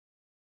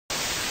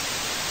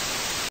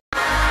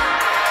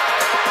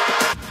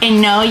And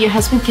no, your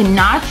husband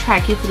cannot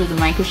track you through the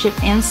microchip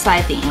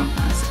inside the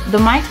implants. The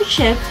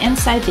microchip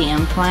inside the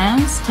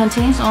implants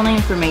contains only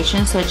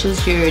information such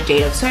as your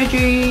date of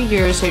surgery,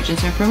 your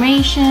surgeon's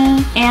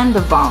information, and the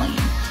volume.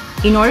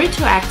 In order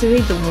to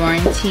activate the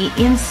warranty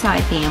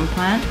inside the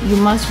implant, you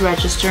must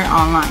register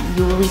online.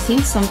 You will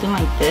receive something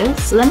like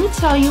this. Let me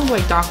tell you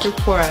why Dr.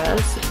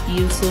 Porras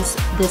uses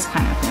this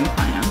kind of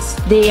implants.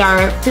 They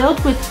are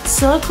filled with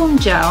silicone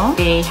gel,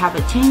 they have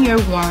a 10-year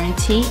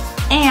warranty,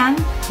 and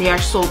they are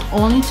sold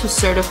only to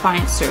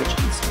certified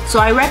surgeons. So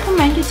I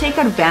recommend you take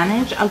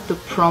advantage of the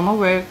promo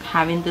we're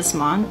having this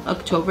month,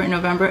 October,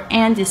 November,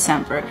 and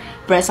December.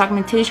 Breast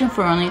augmentation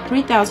for only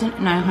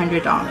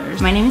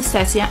 $3,900. My name is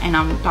Cecia and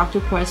I'm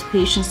Dr. Porras'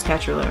 patient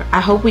scheduler. I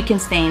hope we can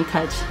stay in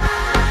touch.